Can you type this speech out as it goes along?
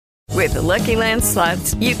With the Lucky Land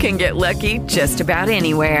Slots, you can get lucky just about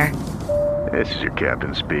anywhere. This is your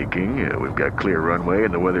captain speaking. We've got clear runway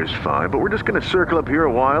and the weather's fine, but we're just going to circle up here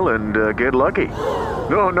a while and get lucky.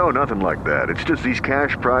 No, nothing like that. It's just these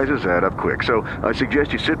cash prizes add up quick. So I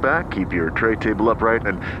suggest you sit back, keep your tray table upright,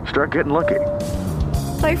 and start getting lucky.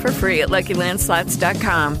 Play for free at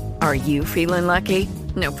LuckyLandSlots.com. Are you feeling lucky?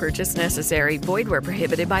 No purchase necessary. Void where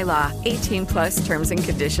prohibited by law. 18 plus terms and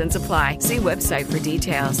conditions apply. See website for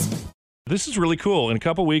details. This is really cool. In a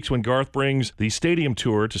couple weeks, when Garth brings the stadium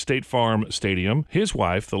tour to State Farm Stadium, his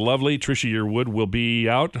wife, the lovely Trisha Yearwood, will be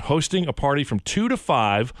out hosting a party from 2 to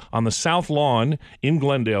 5 on the South Lawn in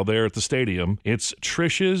Glendale there at the stadium. It's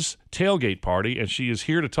Trisha's tailgate party, and she is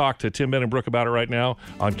here to talk to Tim Benenbrook about it right now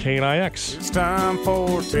on KNIX. It's time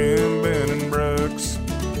for Tim Benenbrook's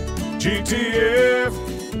GTF,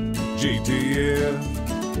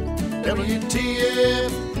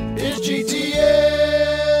 WTF is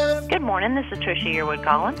GTF. Good morning, this is Trisha Yearwood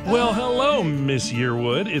calling. Well, hello, Miss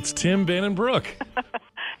Yearwood. It's Tim Benenbrook.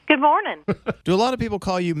 Good morning. Do a lot of people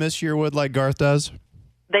call you Miss Yearwood like Garth does?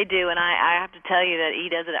 They do, and I have to tell you that he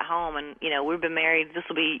does it at home, and, you know, we've been married, this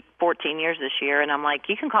will be 14 years this year, and I'm like,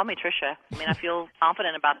 you can call me Trisha. I mean, I feel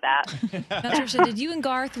confident about that. Now, Trisha, did you and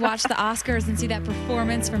Garth watch the Oscars and see that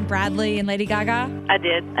performance from Bradley and Lady Gaga? I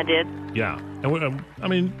did. Yeah. And I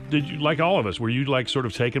mean, did you, like all of us, were you like sort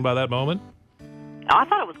of taken by that moment? Oh, I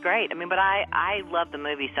thought it was great. I mean, but I love the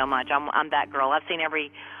movie so much. I'm that girl. I've seen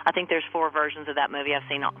I think there's 4 versions of that movie. I've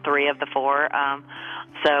seen 3 of the 4.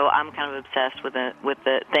 So I'm kind of obsessed with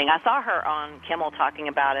the thing. I saw her on Kimmel talking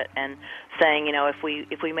about it and saying, you know, if we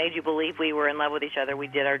made you believe we were in love with each other, we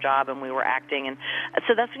did our job and we were acting. And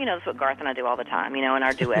so that's what Garth and I do all the time, you know, in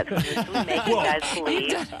our duets. We make you guys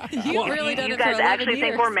believe. You've really done you it for 11 guys actually years.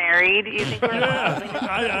 think we're married? You think we're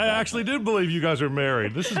I actually did believe you guys are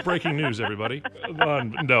married. This is breaking news, everybody.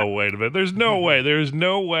 No, wait a minute. There's no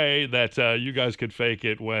way that you guys could fake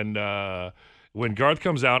it when Garth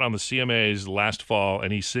comes out on the CMAs last fall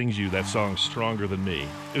and he sings you that song "Stronger Than Me."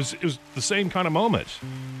 It was the same kind of moment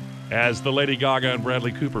as the Lady Gaga and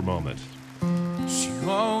Bradley Cooper moment. She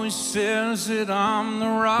always says that I'm the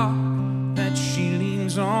rock that she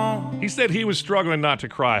leans on. He said he was struggling not to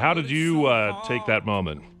cry. How did you take that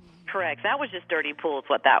moment? Correct. That was just dirty pool is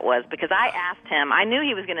what that was, because I asked him, I knew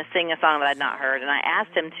he was going to sing a song that I'd not heard, and I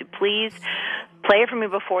asked him to please play it for me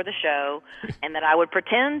before the show, and that I would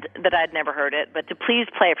pretend that I'd never heard it, but to please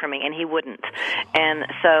play it for me, and he wouldn't. And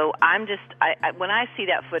so I'm just, when I see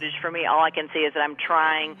that footage, for me, all I can see is that I'm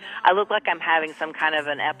trying, I look like I'm having some kind of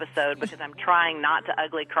an episode because I'm trying not to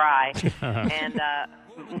ugly cry. And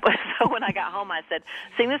so when I got home, I said,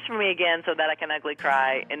 "Sing this for me again, so that I can ugly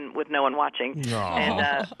cry and with no one watching."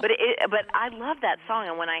 And but I love that song,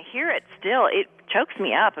 and when I hear it, still it chokes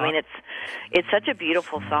me up. I mean, it's such a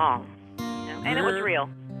beautiful song, and it was real.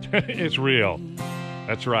 It's real.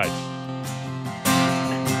 That's right.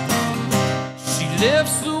 She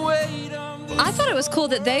lifts the weight on the I thought it was cool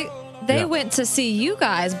that they went to see you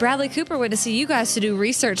guys. Bradley Cooper went to see you guys to do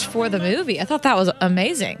research for the movie. I thought that was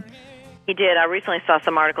amazing. He did. I recently saw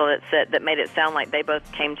some article that made it sound like they both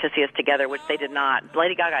came to see us together, which they did not.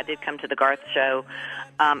 Lady Gaga did come to the Garth show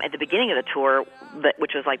at the beginning of the tour,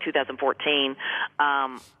 which was like 2014.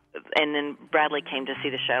 And then Bradley came to see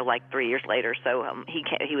the show like 3 years later. So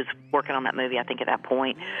he was working on that movie, I think, at that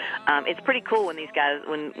point. It's pretty cool when these guys,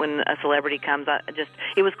 when a celebrity comes.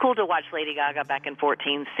 It was cool to watch Lady Gaga back in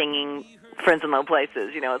 2014 singing "Friends in Low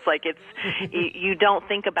Places." You know, it's like you don't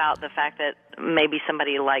think about the fact that maybe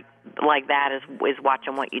somebody like that is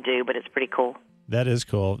watching what you do, but it's pretty cool. That is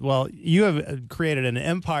cool. Well, you have created an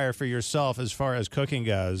empire for yourself as far as cooking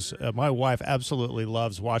goes. My wife absolutely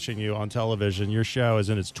loves watching you on television. Your show is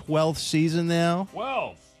in its 12th season now.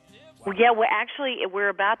 12. Well, yeah, we're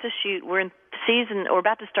about to shoot. We're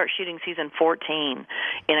about to start shooting season 14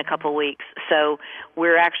 in a couple of weeks. So we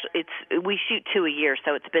shoot 2 a year,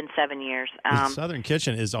 so it's been 7 years. The Southern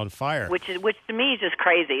Kitchen is on fire, which to me is just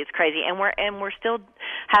crazy. It's crazy, and we're still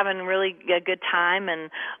having really a good time. And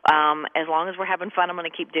as long as we're having fun, I'm going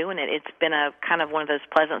to keep doing it. It's been a kind of one of those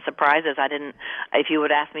pleasant surprises. If you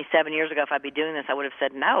would ask me 7 years ago if I'd be doing this, I would have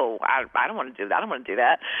said no. I don't want to do that. I don't want to do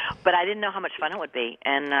that. But I didn't know how much fun it would be,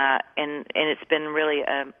 and it's been really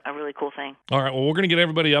a really cool thing. All right, well, we're going to get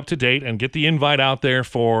everybody up to date and get the invite out there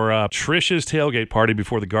for Trisha's tailgate party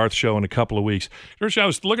before the Garth show in a couple of weeks. Trisha, I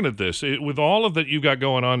was looking at this. With all of that you've got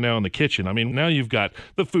going on now in the kitchen, I mean, now you've got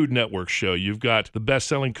the Food Network show, you've got the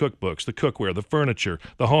best-selling cookbooks, the cookware, the furniture,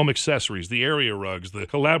 the home accessories, the area rugs, the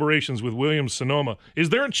collaborations with Williams-Sonoma. Is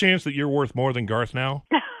there a chance that you're worth more than Garth now?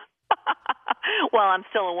 Well, I'm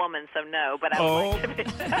still a woman, so no, but I would like to be.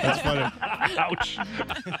 That's funny. Ouch.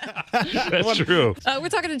 That's true. We're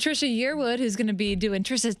talking to Trisha Yearwood, who's going to be doing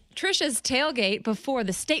Trisha's tailgate before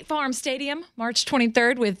the State Farm Stadium, March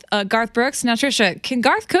 23rd with Garth Brooks. Now, Trisha, can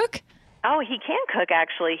Garth cook? Oh, he can cook,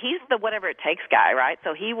 actually. He's the whatever it takes guy, right?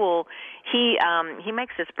 So he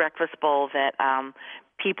makes this breakfast bowl that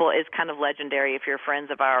people is kind of legendary if you're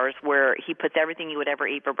friends of ours, where he puts everything you would ever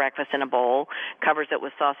eat for breakfast in a bowl, covers it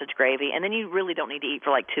with sausage gravy, and then you really don't need to eat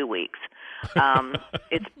for like 2 weeks.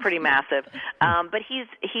 It's pretty massive. But he's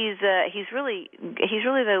really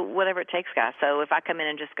the whatever it takes guy. So if I come in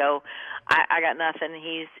and just go, I got nothing,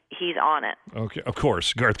 he's on it. Okay, of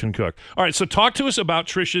course, Garth can cook. All right, so talk to us about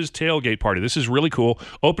Trisha's tailgate party. This is really cool.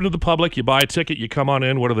 Open to the public. You buy a ticket. You come on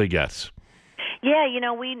in. What do they get? Yeah,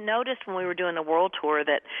 we noticed when we were doing the world tour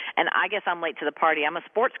that, and I guess I'm late to the party. I'm a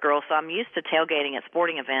sports girl, so I'm used to tailgating at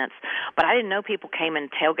sporting events, but I didn't know people came and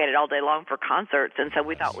tailgated all day long for concerts, and so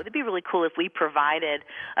we thought, would it be really cool if we provided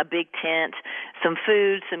a big tent, some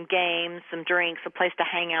food, some games, some drinks, a place to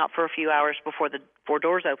hang out for a few hours before the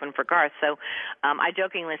doors open for Garth. So I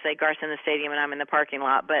jokingly say Garth's in the stadium and I'm in the parking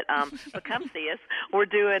lot, but come see us. We're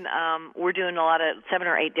doing a lot of 7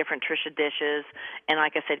 or 8 different Trisha dishes, and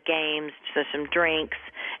like I said, games, so some drinks,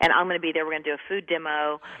 and I'm going to be there. We're going to do a food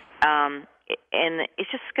demo, and it's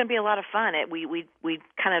just going to be a lot of fun. We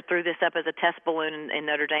kind of threw this up as a test balloon in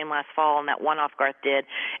Notre Dame last fall, and that one-off Garth did,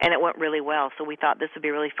 and it went really well. So we thought this would be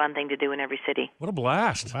a really fun thing to do in every city. What a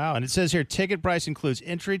blast. Wow, and it says here, ticket price includes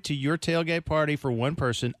entry to your tailgate party for one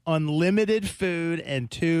person, unlimited food, and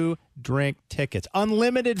 2 drink tickets.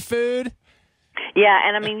 Unlimited food? Yeah,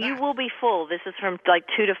 and I mean you will be full. This is from like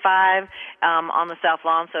 2 to 5 on the South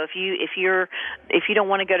Lawn. So if you don't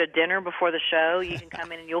want to go to dinner before the show, you can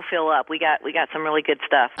come in and you'll fill up. We got some really good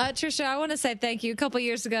stuff. Trisha, I want to say thank you. A couple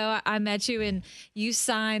years ago, I met you and you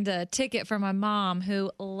signed a ticket for my mom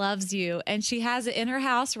who loves you, and she has it in her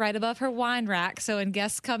house right above her wine rack. So when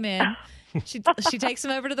guests come in, she takes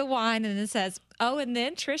them over to the wine and it says, "Oh, and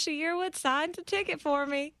then Trisha Yearwood signed a ticket for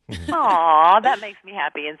me." Aw, that makes me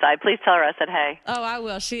happy inside. Please tell her I said hey. Oh, I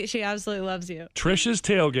will. She absolutely loves you. Trisha's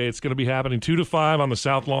tailgate's going to be happening 2 to 5 on the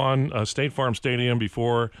South Lawn, State Farm Stadium,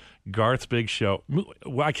 before Garth's big show.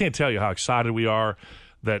 Well, I can't tell you how excited we are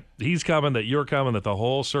that he's coming, that you're coming, that the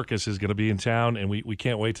whole circus is going to be in town, and we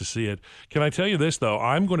can't wait to see it. Can I tell you this, though?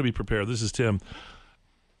 I'm going to be prepared. This is Tim.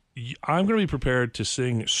 I'm going to be prepared to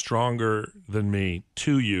sing Stronger Than Me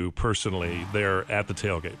to you personally there at the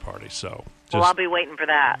tailgate party. So, well, I'll be waiting for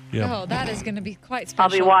that. Yeah. Oh, that is going to be quite special. I'll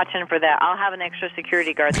be watching for that. I'll have an extra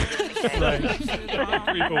security guard. Keep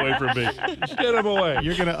away from me. Get him away.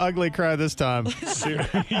 You're going to ugly cry this time.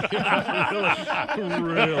 Seriously. Yeah,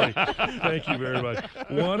 really. Thank you very much.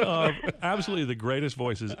 One of absolutely the greatest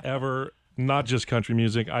voices ever. Not just country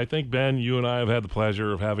music. I think, Ben, you and I have had the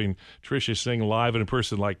pleasure of having Trisha sing live and in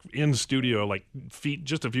person, like in studio, like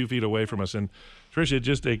just a few feet away from us. And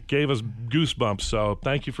Trisha, it gave us goosebumps. So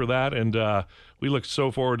thank you for that. And we look so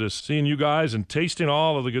forward to seeing you guys and tasting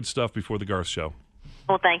all of the good stuff before the Garth show.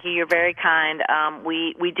 Well, thank you. You're very kind.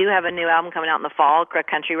 We do have a new album coming out in the fall,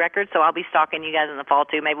 Country Records, so I'll be stalking you guys in the fall,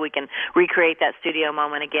 too. Maybe we can recreate that studio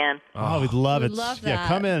moment again. Oh, we'd love it. Love that. Yeah,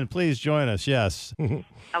 come in. Please join us. Yes.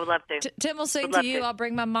 I would love to. Tim will sing to you. I'll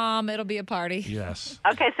bring my mom. It'll be a party. Yes.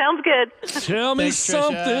 Okay, sounds good. Tell me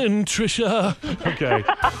something, Trisha. Okay.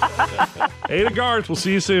 Ada Garth, we'll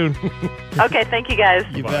see you soon. Okay, thank you, guys.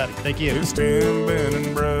 You bet. Thank you. It's Tim, Ben,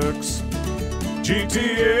 and Brooks.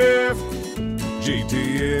 GTF.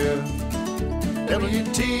 GTF.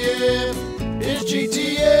 WTF is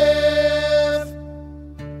GTF.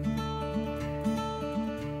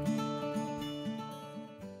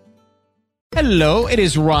 Hello, it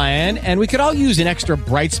is Ryan, and we could all use an extra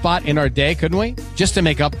bright spot in our day, couldn't we? Just to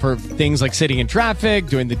make up for things like sitting in traffic,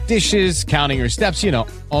 doing the dishes, counting your steps,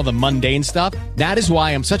 all the mundane stuff. That is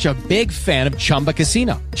why I'm such a big fan of Chumba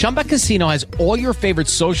Casino. Chumba Casino has all your favorite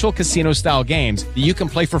social casino-style games that you can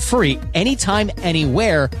play for free anytime,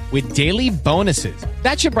 anywhere with daily bonuses.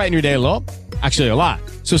 That should brighten your day a little. Actually, a lot.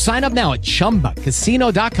 So sign up now at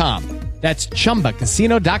ChumbaCasino.com. That's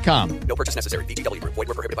ChumbaCasino.com. No purchase necessary. VGW Group. Void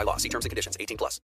where prohibited by law. See terms and conditions. 18+.